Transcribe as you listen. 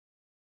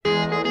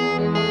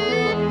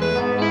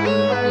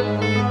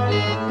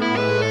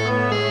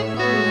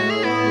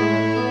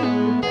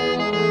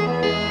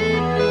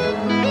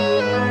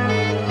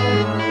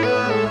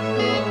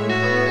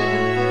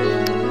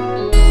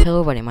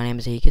Hello everybody, my name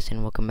is Aegis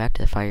and welcome back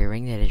to the fire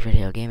ring that is Red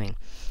Hill Gaming.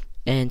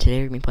 And today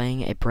we're going to be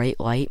playing a bright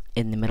light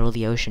in the middle of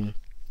the ocean.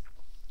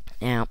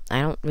 Now,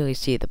 I don't really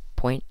see the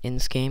point in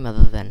this game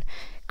other than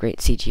great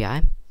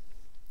CGI.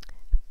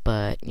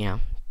 But, you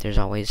know, there's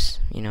always,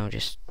 we're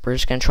just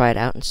going to try it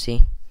out and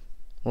see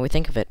what we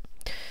think of it.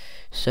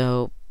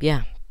 So,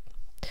 yeah.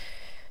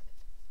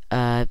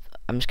 I'm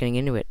just getting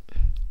into it.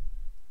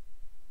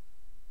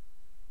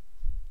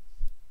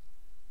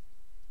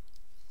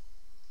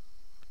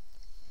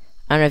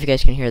 I don't know if you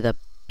guys can hear the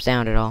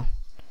sound at all.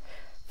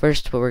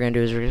 First, what we're going to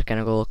do is we're just going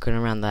to go looking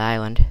around the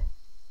island.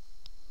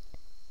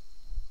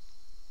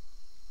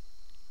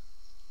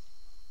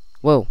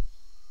 Whoa.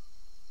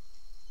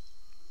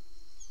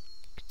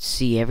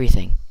 See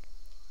everything.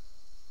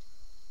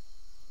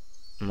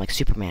 I'm like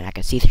Superman, I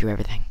can see through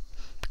everything.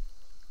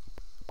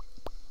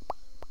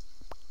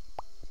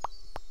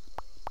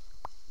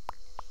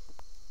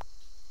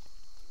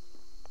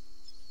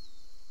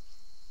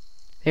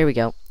 There we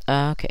go.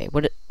 Okay,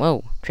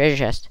 whoa, treasure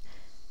chest.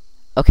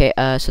 Okay,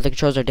 so the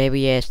controls are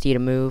WASD to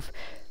move,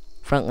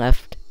 front,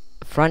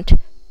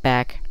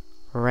 back,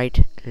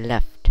 right,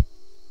 left.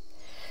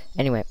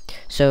 Anyway,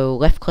 so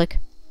left click,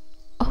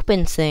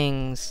 open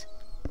things.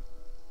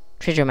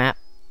 Treasure map.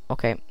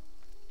 Okay.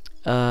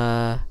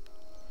 Whoa.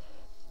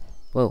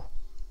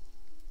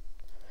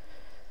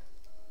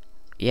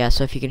 Yeah,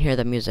 so if you can hear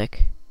the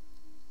music.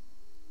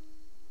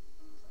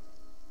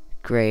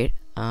 Great.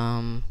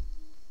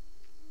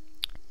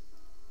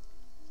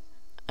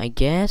 I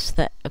guess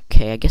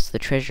the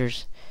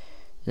treasure's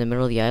in the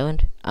middle of the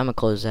island. I'm gonna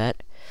close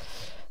that.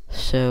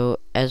 So,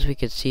 as we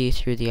could see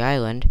through the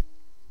island...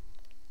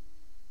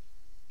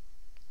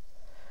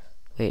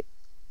 Wait.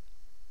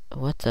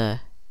 What the...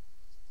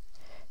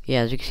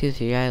 Yeah, as you can see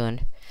through the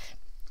island,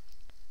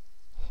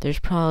 there's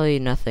probably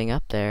nothing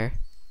up there.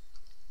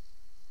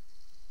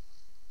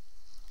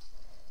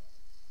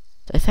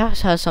 I thought I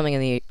saw something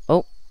in the...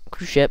 Oh,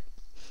 cruise ship.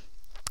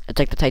 It's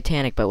like the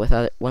Titanic, but with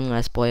one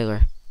less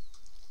boiler.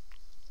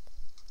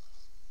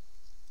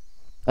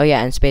 Oh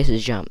yeah, and space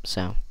is jump,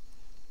 so.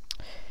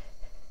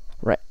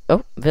 Right.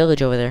 Oh,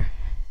 village over there.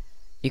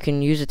 You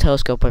can use a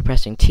telescope by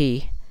pressing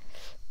T,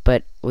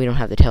 but we don't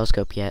have the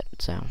telescope yet,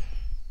 so.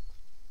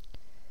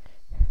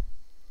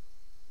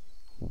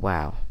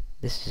 Wow.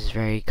 This is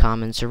very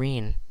calm and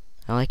serene.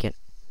 I like it.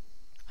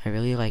 I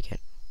really like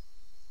it.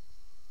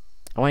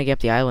 I want to get up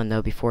the island,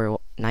 though, before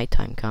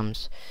nighttime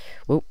comes.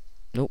 Whoop.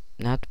 Nope.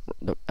 That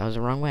was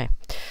the wrong way.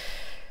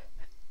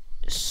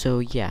 So,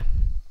 yeah.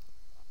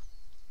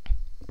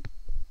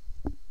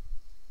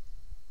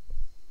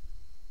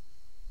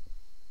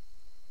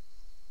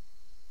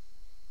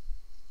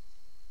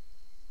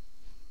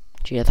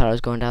 Gee, I thought I was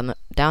going down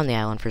the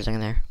island for a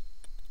second there.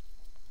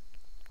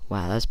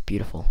 Wow, that's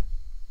beautiful.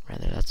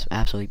 Rather, that's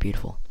absolutely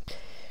beautiful.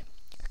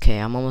 Okay,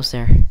 I'm almost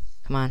there.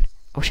 Come on.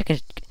 I wish I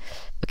could...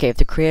 Okay, if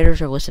the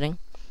creators are listening,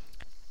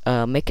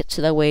 make it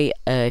so that way,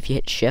 if you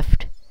hit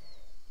shift,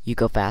 you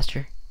go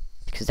faster.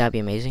 Because that'd be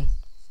amazing.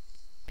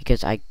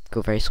 Because I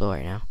go very slow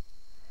right now.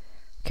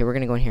 Okay, we're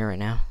gonna go in here right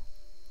now.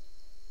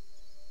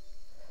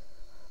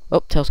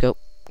 Oh, telescope.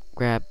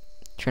 Grab.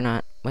 Turn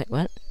on. Wait,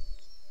 what?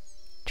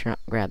 Turn on.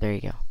 Grab. There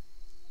you go.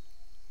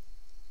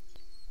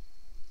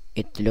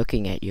 It's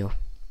looking at you.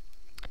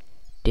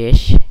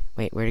 Dish.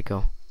 Wait, where'd it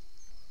go?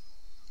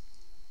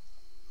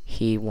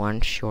 He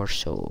wants your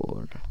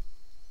soul.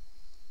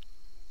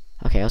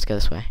 Okay, let's go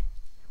this way.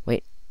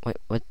 Wait,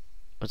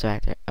 what's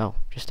back there? Oh,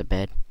 just a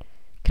bed.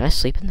 Can I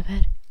sleep in the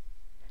bed?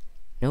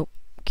 Nope,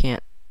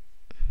 can't.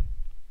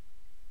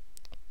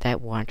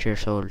 That wants your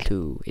soul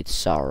too. It's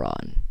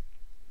Sauron.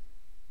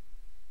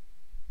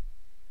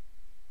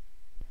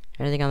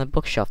 Anything on the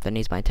bookshelf that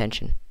needs my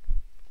attention?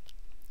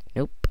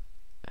 Nope.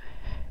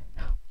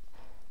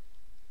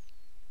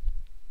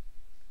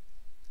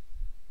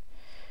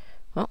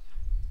 Well.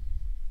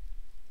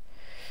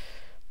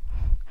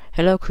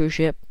 Hello, cruise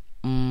ship.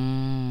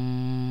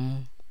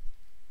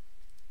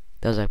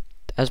 That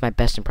was my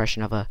best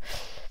impression of a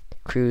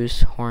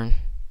cruise horn.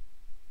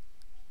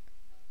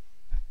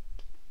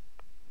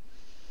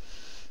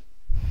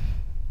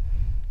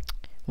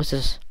 What's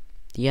this?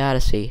 The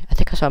Odyssey. I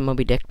think I saw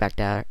Moby Dick back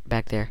there.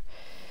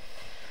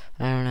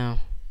 I don't know.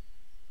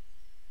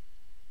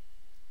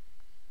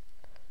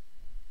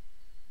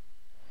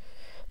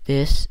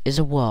 This is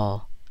a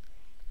wall.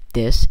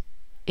 This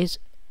is...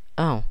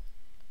 Oh.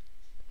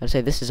 I'd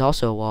say this is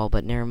also a wall,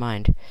 but never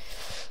mind.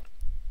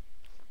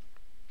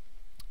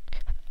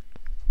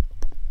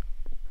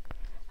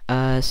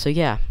 So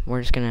yeah,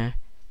 we're just gonna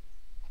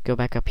go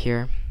back up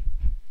here.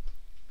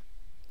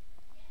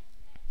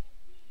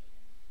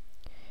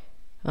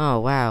 Oh,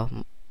 wow.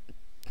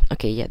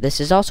 Okay, yeah, this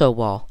is also a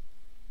wall.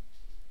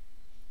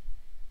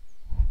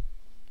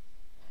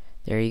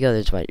 There you go,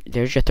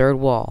 there's your third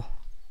wall.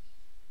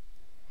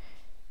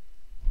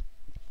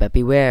 But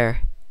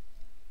beware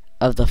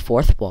of the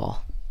fourth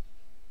wall.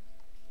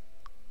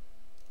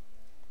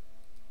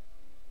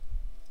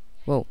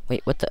 Whoa,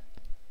 wait, what the?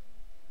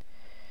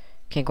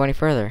 Can't go any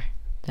further.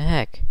 The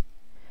heck?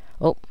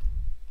 Oh,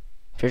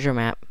 treasure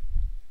map.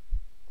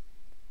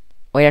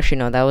 Wait, actually,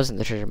 no, that wasn't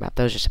the treasure map.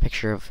 That was just a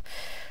picture of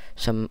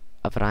an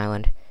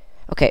island.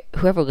 Okay,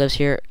 whoever lives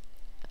here,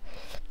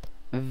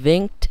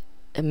 Vinct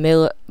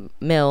Mil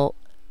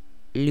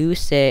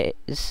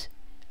Luces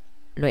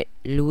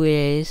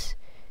Louis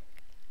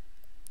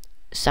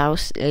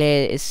South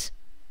Les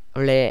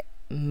Le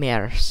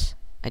Mers.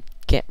 I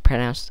can't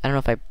pronounce. I don't know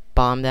if I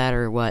bombed that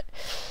or what.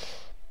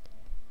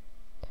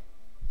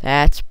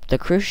 That's the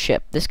cruise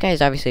ship. This guy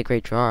is obviously a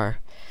great drawer.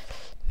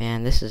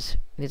 Man,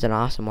 he's an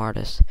awesome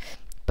artist.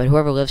 But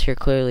whoever lives here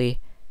clearly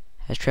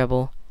has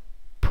trouble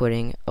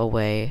putting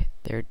away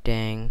their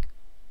dang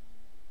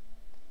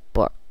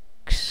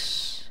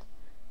books.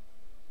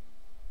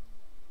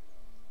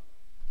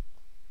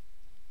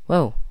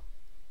 Whoa.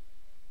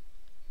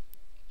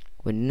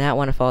 Would not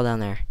want to fall down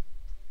there.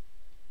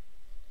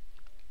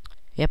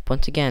 Yep,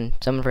 once again,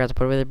 someone forgot to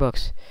put away their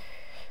books.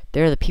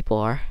 There the people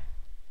are.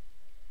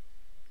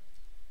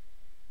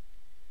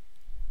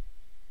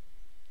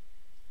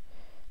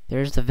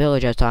 There's the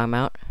village I was talking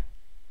about.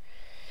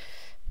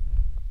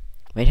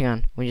 Wait, hang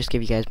on. Let me just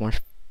give you guys more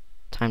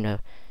time to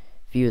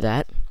view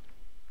that.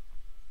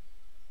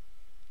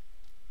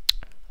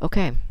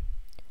 Okay.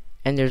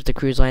 And there's the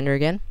cruise liner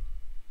again.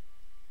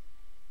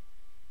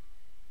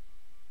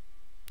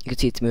 You can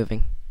see it's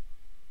moving.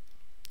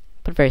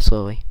 But very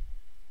slowly.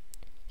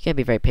 You gotta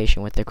be very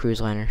patient with the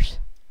cruise liners.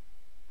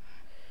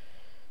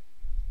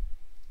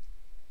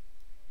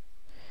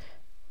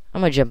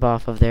 I'm gonna jump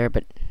off of there,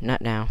 but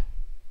not now.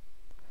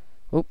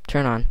 Oop,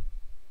 turn on.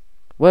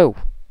 Whoa!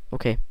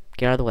 Okay,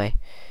 get out of the way.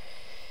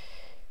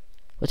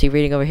 What's he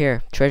reading over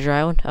here? Treasure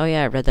Island? Oh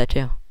yeah, I read that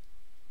too.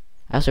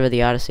 I also read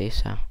the Odyssey,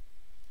 so.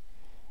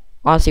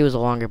 Odyssey was a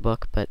longer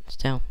book, but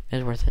still, it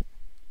was worth it.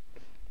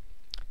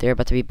 They're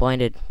about to be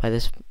blinded by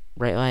this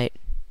bright light.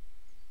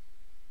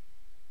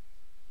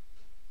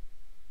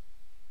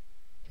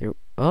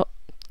 Oh!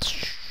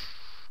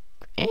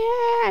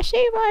 Yeah,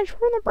 save us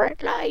from the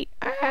bright light!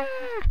 Ah!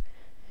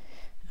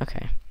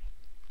 Okay.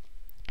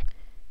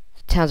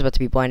 The town's about to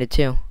be blinded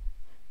too.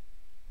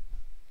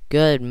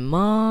 Good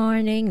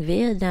morning,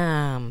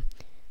 Vietnam.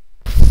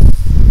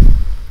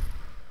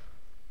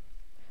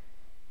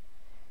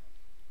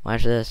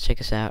 Watch this. Check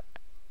this out.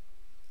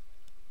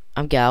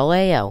 I'm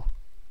Galileo.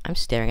 I'm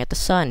staring at the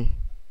sun.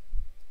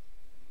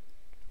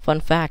 Fun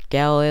fact,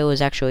 Galileo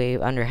was actually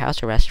under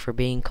house arrest for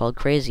being called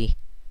crazy.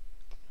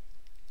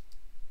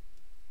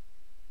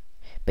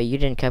 But you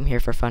didn't come here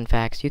for fun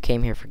facts. You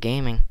came here for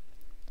gaming.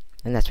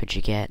 And that's what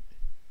you get.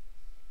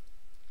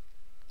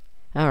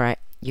 Alright,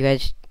 you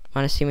guys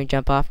want to see me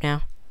jump off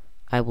now?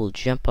 I will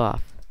jump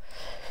off.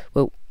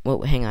 Whoa,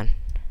 whoa, hang on.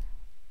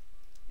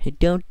 Hey,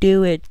 don't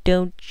do it.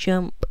 Don't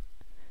jump.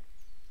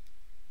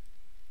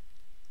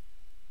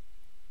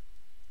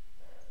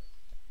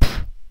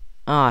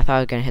 Oh, I thought I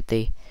was gonna hit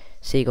the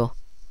seagull.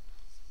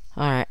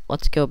 Alright,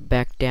 let's go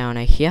back down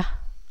here.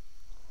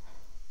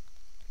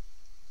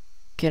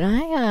 Can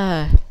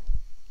I,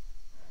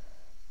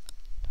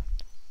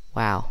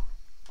 wow.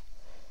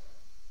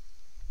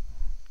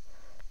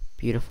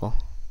 Beautiful.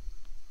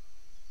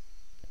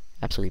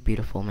 Absolutely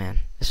beautiful, man.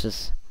 This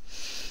is...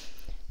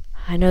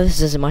 I know this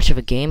isn't much of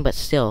a game, but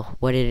still,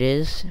 what it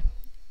is,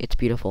 it's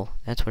beautiful.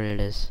 That's what it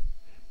is.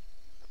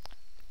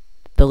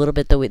 The little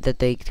bit that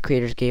the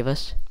creators gave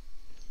us,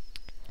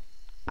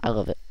 I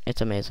love it.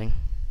 It's amazing.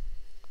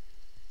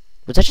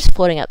 Was that just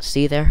floating out to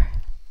sea there?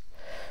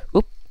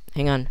 Oop,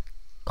 hang on.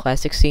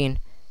 Classic scene.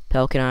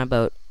 Pelican on a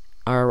boat.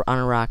 Or on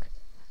a rock.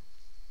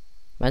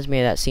 Reminds me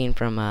of that scene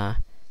from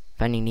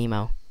Finding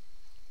Nemo.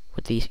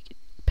 With these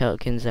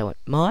pelicans that went,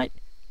 mine,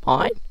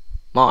 mine,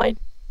 mine.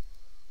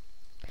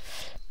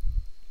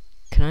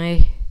 Can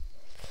I...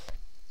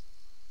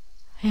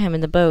 Hey, I'm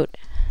in the boat.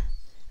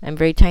 I'm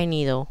very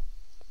tiny though.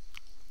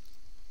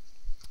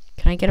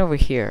 Can I get over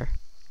here?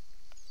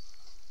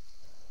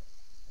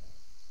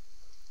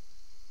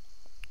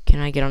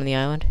 Can I get on the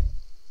island?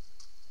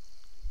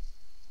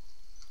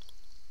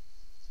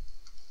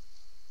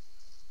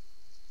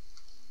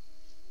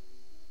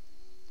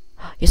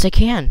 Yes, I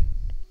can.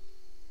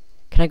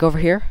 Can I go over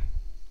here?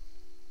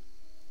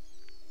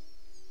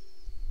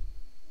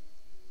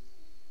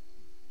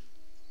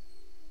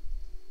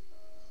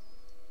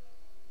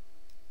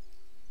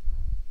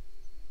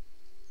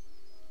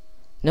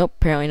 Nope,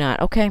 apparently not.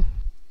 Okay.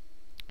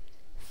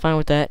 Fine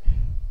with that.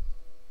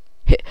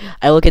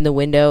 I look in the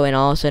window and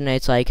all of a sudden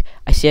it's like,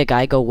 I see a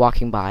guy go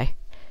walking by.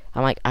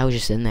 I'm like, I was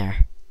just in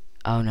there.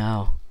 Oh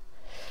no.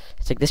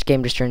 It's like this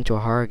game just turned into a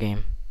horror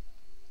game.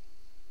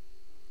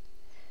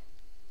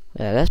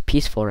 Yeah, that's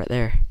peaceful right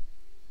there.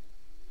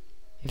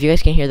 If you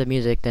guys can hear the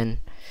music, then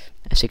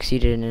I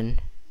succeeded in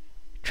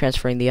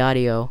transferring the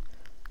audio.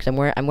 Because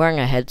I'm wearing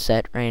a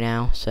headset right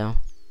now, so.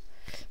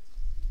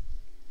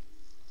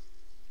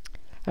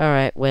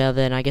 Alright, well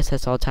then I guess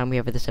that's all the time we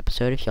have for this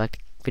episode. If you liked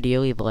the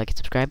video, leave a like and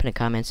subscribe and a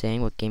comment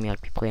saying what game you'd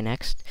like to play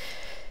next.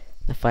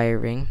 The Fire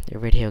Ring, or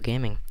Video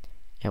Gaming.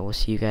 And we'll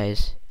see you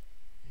guys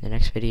in the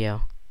next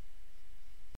video.